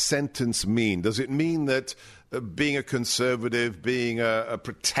does that sentence mean? Does it mean that being a conservative, being a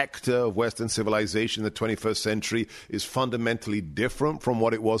protector of Western civilization in the 21st century is fundamentally different from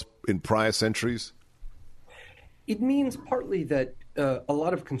what it was in prior centuries? It means partly that a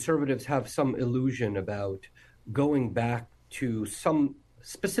lot of conservatives have some illusion about going back to some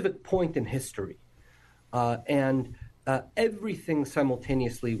specific point in history. And everything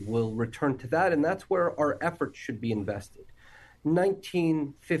simultaneously will return to that, and that's where our efforts should be invested.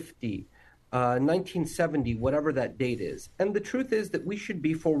 1950, 1970, whatever that date is. And the truth is that we should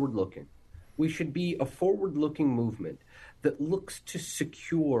be forward-looking. We should be a forward-looking movement that looks to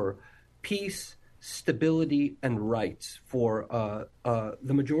secure peace, stability, and rights for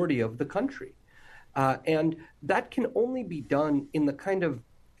the majority of the country. And that can only be done in the kind of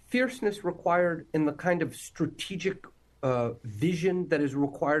fierceness required, in the kind of strategic vision that is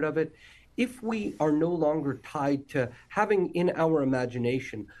required of it, if we are no longer tied to having in our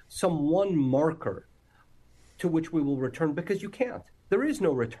imagination some one marker to which we will return, because you can't. There is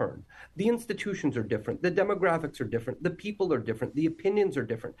no return. The institutions are different. The demographics are different. The people are different. The opinions are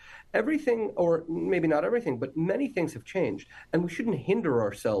different. Everything, or maybe not everything, but many things have changed, and we shouldn't hinder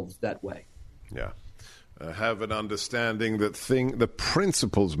ourselves that way. Yeah. Have an understanding that the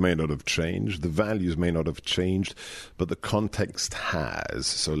principles may not have changed, the values may not have changed, but the context has.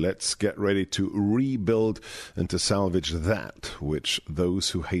 So let's get ready to rebuild and to salvage that which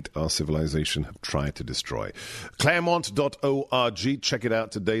those who hate our civilization have tried to destroy. Claremont.org. Check it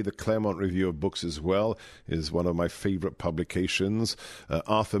out today. The Claremont Review of Books as well is one of my favorite publications.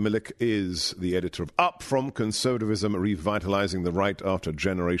 Arthur Milikh is the editor of Up From Conservatism, Revitalizing the Right After a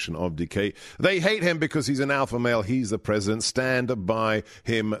Generation of Decay. They hate him because he's an alpha male. He's the president. Stand by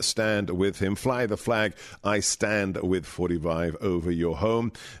him. Stand with him. Fly the flag. I stand with 45 over your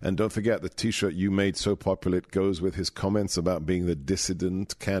home. And don't forget the T-shirt you made so popular it goes with his comments about being the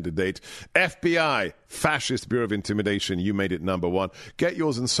dissident candidate. FBI, Fascist Bureau of Intimidation. You made it #1. Get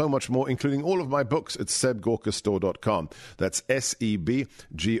yours and so much more, including all of my books at sebgorkastore.com. That's SEBGORKA,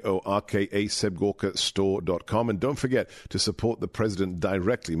 sebgorkastore.com. And don't forget to support the president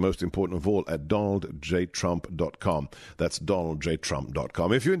directly, most important of all, at DonaldJTrump.com. That's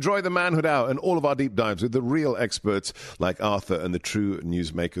DonaldJTrump.com. If you enjoy the Manhood Hour and all of our deep dives with the real experts like Arthur and the true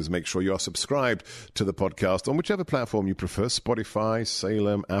newsmakers, make sure you are subscribed to the podcast on whichever platform you prefer, Spotify,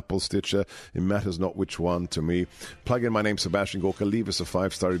 Salem, Apple, Stitcher. It matters not which one to me. Plug in my name, Sebastian Gorka. Leave us a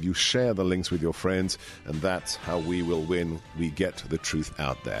 5-star review. Share the links with your friends. And that's how we will win. We get the truth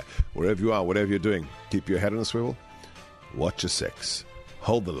out there. Wherever you are, whatever you're doing, keep your head on a swivel. Watch your six.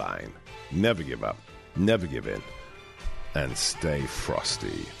 Hold the line. Never give up. Never give in. And stay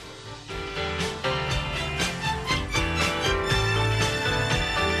frosty.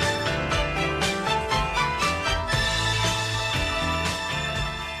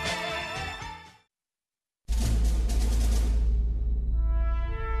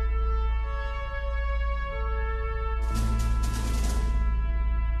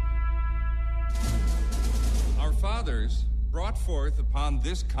 brought forth upon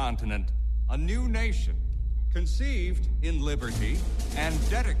this continent a new nation, conceived in liberty and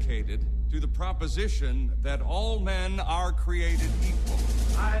dedicated to the proposition that all men are created equal.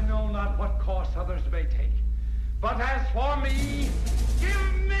 I know not what course others may take, but as for me,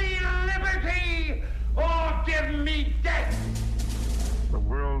 give me liberty or give me death. The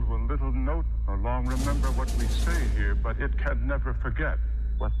world will little note nor long remember what we say here, but it can never forget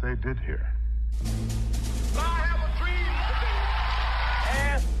what they did here. I have a dream today.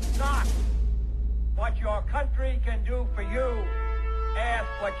 Ask not what your country can do for you. Ask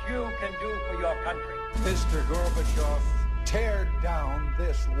what you can do for your country. Mr. Gorbachev, tear down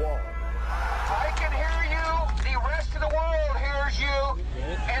this wall. I can hear you. The rest of the world hears you.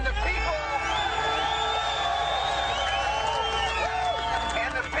 And the people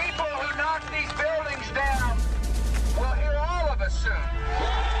who knock these buildings down will hear all of us soon.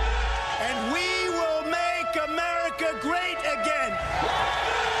 And we will make America great again.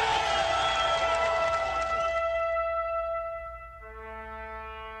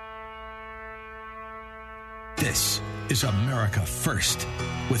 This is America First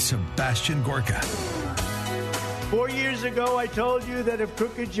with Sebastian Gorka. 4 years ago, I told you that if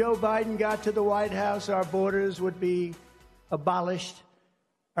crooked Joe Biden got to the White House, our borders would be abolished,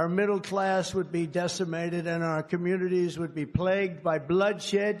 our middle class would be decimated, and our communities would be plagued by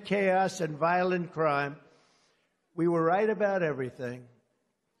bloodshed, chaos, and violent crime. We were right about everything.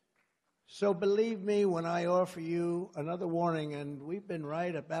 So believe me when I offer you another warning, and we've been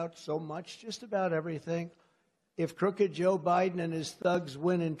right about so much, just about everything. If crooked Joe Biden and his thugs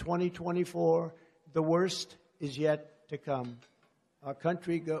win in 2024, the worst is yet to come. Our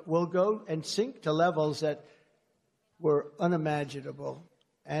country will go and sink to levels that were unimaginable.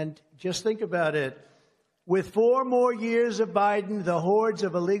 And just think about it. With 4 more years of Biden, the hordes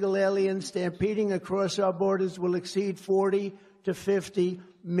of illegal aliens stampeding across our borders will exceed 40 to 50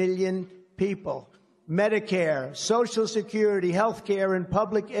 million people. Medicare, Social Security, health care, and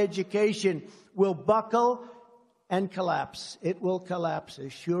public education will buckle and collapse. It will collapse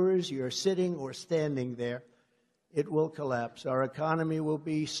as sure as you're sitting or standing there. It will collapse. Our economy will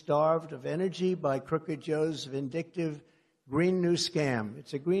be starved of energy by crooked Joe's vindictive Green New Scam.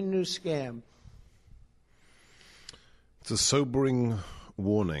 It's a Green New Scam. It's a sobering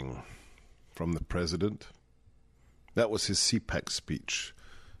warning from the president. That was his CPAC speech.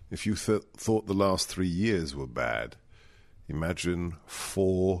 If you thought the last 3 years were bad, imagine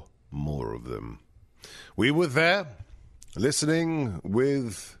 4 more of them. We were there, listening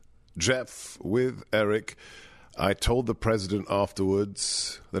with Jeff, with Eric. I told the president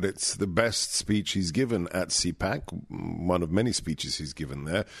afterwards that it's the best speech he's given at CPAC, one of many speeches he's given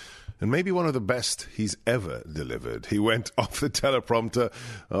there, and maybe one of the best he's ever delivered. He went off the teleprompter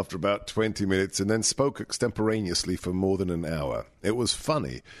after about 20 minutes and then spoke extemporaneously for more than an hour. It was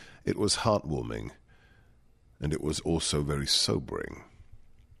funny, it was heartwarming, and it was also very sobering.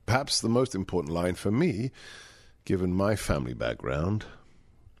 Perhaps the most important line for me, given my family background,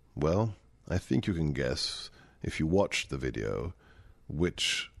 well, I think you can guess, if you watched the video,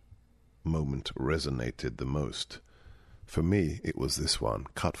 which moment resonated the most. For me, it was this one,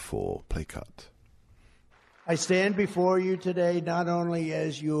 cut 4, play cut. I stand before you today not only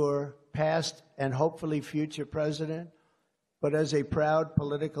as your past and hopefully future president, but as a proud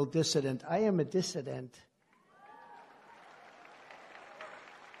political dissident. I am a dissident.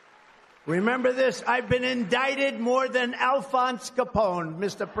 Remember this, I've been indicted more than Alphonse Capone,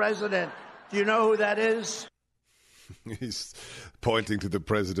 Mr. President. Do you know who that is? He's pointing to the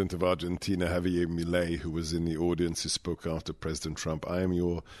president of Argentina, Javier Milei, who was in the audience, who spoke after President Trump. I am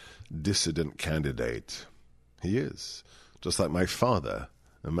your dissident candidate. He is. Just like my father,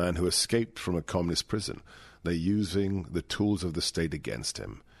 a man who escaped from a communist prison. They're using the tools of the state against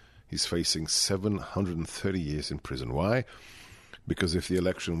him. He's facing 730 years in prison. Why? Because if the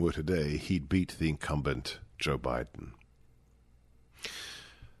election were today, he'd beat the incumbent Joe Biden.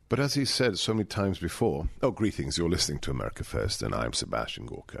 But as he said so many times before, greetings, you're listening to America First, and I'm Sebastian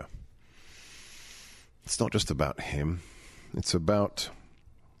Gorka. It's not just about him, it's about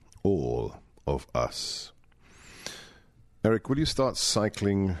all of us. Eric, will you start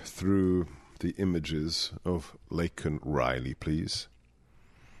cycling through the images of Laken Riley, please?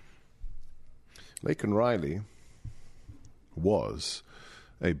 Laken Riley was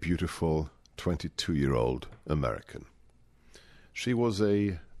a beautiful 22-year-old American. She was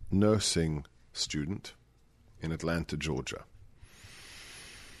a nursing student in Atlanta, Georgia.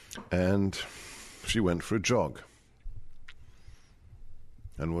 And she went for a jog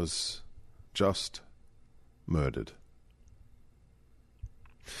and was just murdered.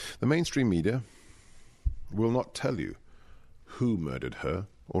 The mainstream media will not tell you who murdered her,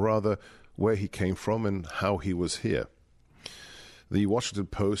 or rather where he came from and how he was here. The Washington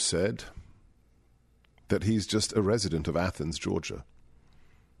Post said that he's just a resident of Athens, Georgia.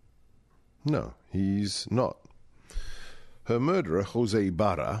 No, he's not. Her murderer, Jose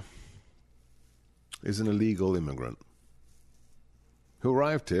Ibarra, is an illegal immigrant who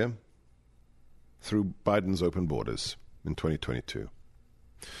arrived here through Biden's open borders in 2022.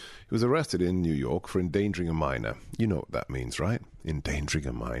 He was arrested in New York for endangering a minor. You know what that means, right? Endangering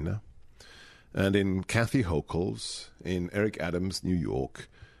a minor. And in Kathy Hochul's, in Eric Adams, New York,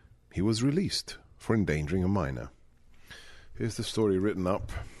 he was released for endangering a minor. Here's the story written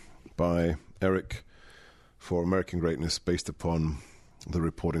up by Eric for American Greatness based upon the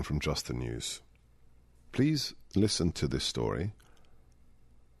reporting from Just the News. Please listen to this story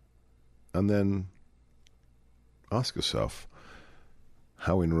and then ask yourself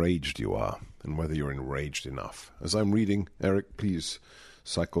how enraged you are and whether you're enraged enough. As I'm reading, Eric, please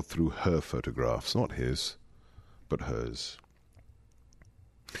cycle through her photographs, not his, but hers.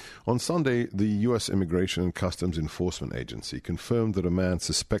 On Sunday, the U.S. Immigration and Customs Enforcement Agency confirmed that a man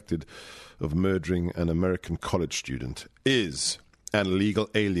suspected of murdering an American college student is an illegal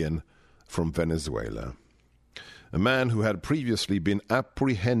alien from Venezuela. A man who had previously been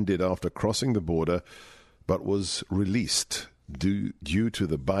apprehended after crossing the border but was released due to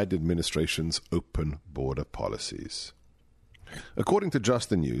the Biden administration's open border policies. According to Just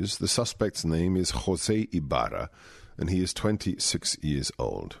the News, the suspect's name is Jose Ibarra, and he is 26 years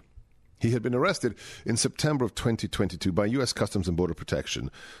old. He had been arrested in September of 2022 by U.S. Customs and Border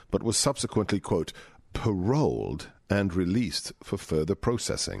Protection, but was subsequently, quote, paroled and released for further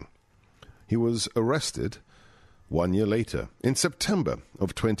processing. He was arrested 1 year later, in September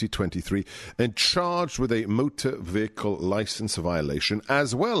of 2023, and charged with a motor vehicle license violation,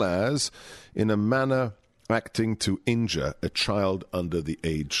 as well as in a manner acting to injure a child under the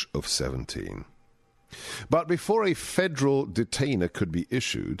age of 17. But before a federal detainer could be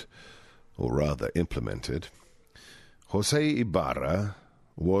issued, or rather implemented, Jose Ibarra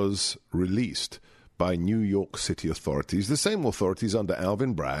was released by New York City authorities, the same authorities under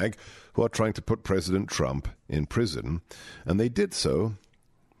Alvin Bragg, who are trying to put President Trump in prison. And they did so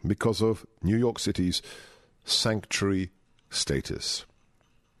because of New York City's sanctuary status.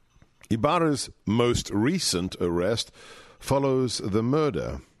 Ibarra's most recent arrest follows the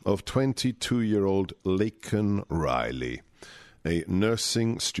murder of 22-year-old Laken Riley, a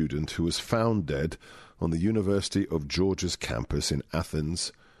nursing student who was found dead on the University of Georgia's campus in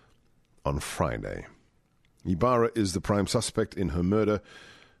Athens on Friday. Ibarra is the prime suspect in her murder,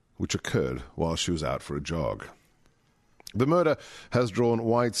 which occurred while she was out for a jog. The murder has drawn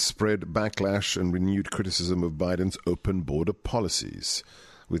widespread backlash and renewed criticism of Biden's open border policies,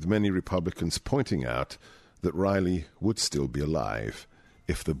 with many Republicans pointing out that Riley would still be alive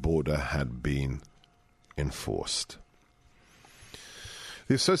if the border had been enforced.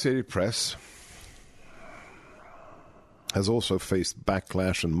 The Associated Press has also faced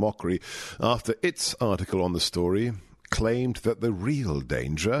backlash and mockery after its article on the story claimed that the real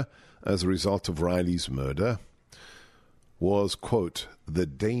danger as a result of Riley's murder was, quote, the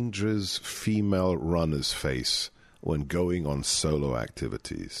dangers female runners face when going on solo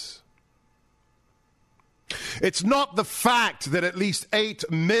activities. It's not the fact that at least 8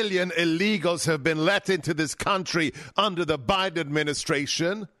 million illegals have been let into this country under the Biden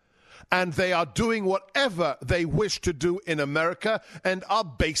administration, and they are doing whatever they wish to do in America and are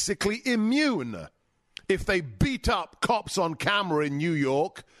basically immune. If they beat up cops on camera in New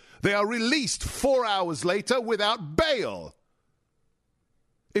York, they are released 4 hours later without bail.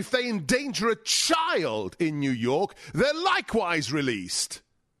 If they endanger a child in New York, they're likewise released.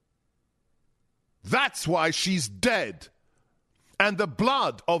 That's why she's dead. And the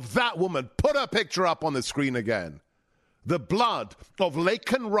blood of that woman, put her picture up on the screen again. The blood of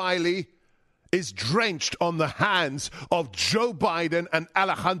Laken Riley is drenched on the hands of Joe Biden and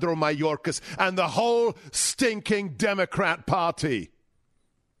Alejandro Mayorkas and the whole stinking Democrat Party.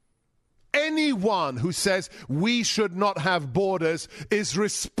 Anyone who says we should not have borders is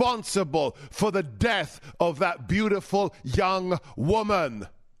responsible for the death of that beautiful young woman.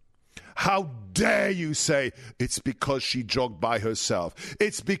 How dare you say it's because she jogged by herself?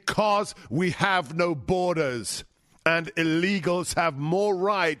 It's because we have no borders. And illegals have more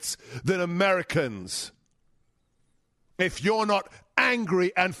rights than Americans. If you're not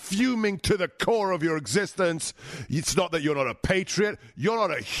angry and fuming to the core of your existence, it's not that you're not a patriot, you're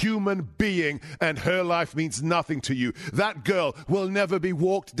not a human being, and her life means nothing to you. That girl will never be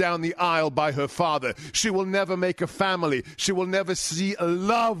walked down the aisle by her father. She will never make a family. She will never see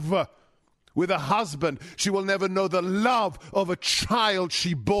love With a husband, she will never know the love of a child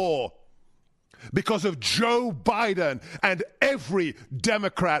she bore. Because of Joe Biden and every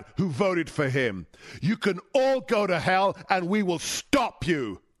Democrat who voted for him. You can all go to hell and we will stop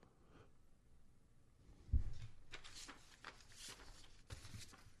you.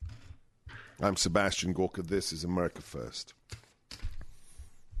 I'm Sebastian Gorka. This is America First.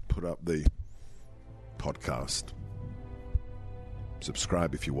 Put up the podcast.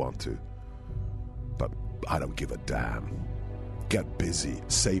 Subscribe if you want to. But I don't give a damn. Get busy.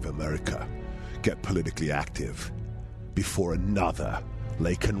 Save America. Get politically active before another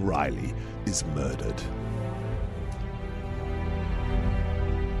Laken Riley is murdered.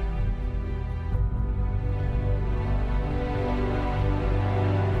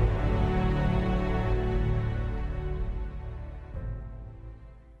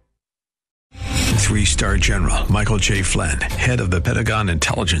 Three-star General Michael J. Flynn, head of the Pentagon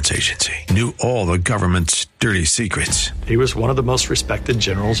Intelligence Agency, knew all the government's dirty secrets. He was one of the most respected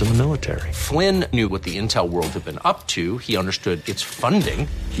generals in the military. Flynn knew what the intel world had been up to. He understood its funding.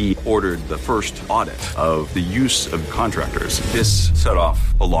 He ordered the first audit of the use of contractors. This set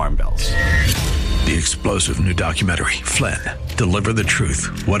off alarm bells. The explosive new documentary, Flynn, Deliver the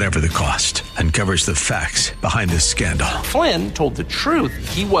Truth, Whatever the Cost, uncovers the facts behind this scandal. Flynn told the truth.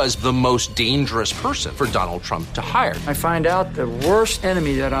 He was the most dangerous person for Donald Trump to hire. I find out the worst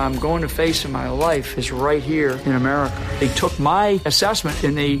enemy that I'm going to face in my life is right here in America. They took my assessment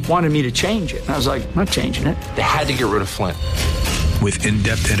and they wanted me to change it. And I was like, I'm not changing it. They had to get rid of Flynn. With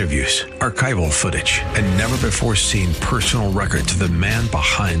in-depth interviews, archival footage, and never-before-seen personal records of the man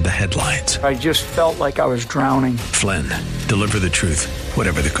behind the headlines. I just felt like I was drowning. Flynn, Deliver the Truth,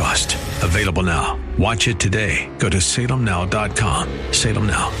 Whatever the Cost. Available now. Watch it today. Go to salemnow.com.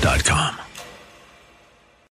 salemnow.com.